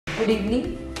Good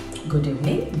evening. Good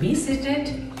evening. Be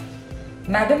seated.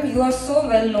 Madam, you are so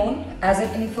well known as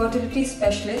an infertility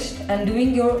specialist and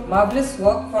doing your marvelous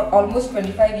work for almost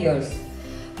 25 years.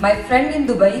 My friend in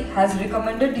Dubai has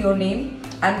recommended your name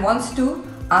and wants to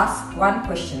ask one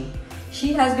question.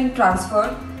 She has been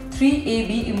transferred 3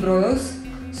 AB embryos,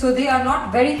 so they are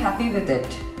not very happy with it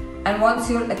and wants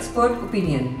your expert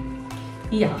opinion.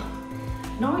 Yeah.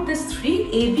 Now this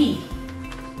 3AB,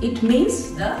 it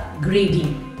means the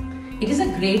grading. It is a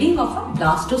grading of a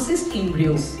blastocyst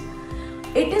embryos.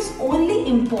 It is only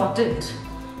important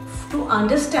to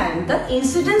understand the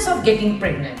incidence of getting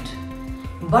pregnant.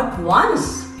 But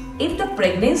once, if the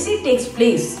pregnancy takes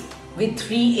place with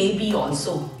 3AB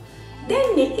also,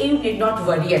 then you need not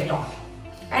worry at all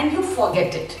and you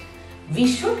forget it. We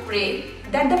should pray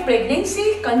that the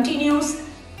pregnancy continues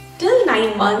till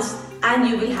 9 months and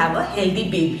you will have a healthy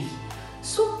baby.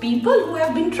 So people who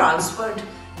have been transferred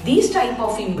these type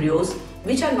of embryos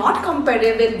which are not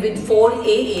compatible with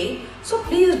 4AA, so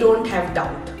please don't have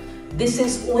doubt. This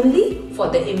is only for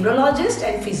the embryologist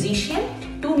and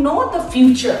physician to know the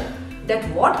future, that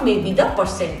what may be the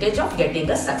percentage of getting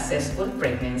a successful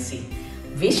pregnancy.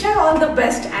 Wish her all the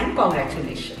best and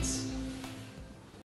congratulations.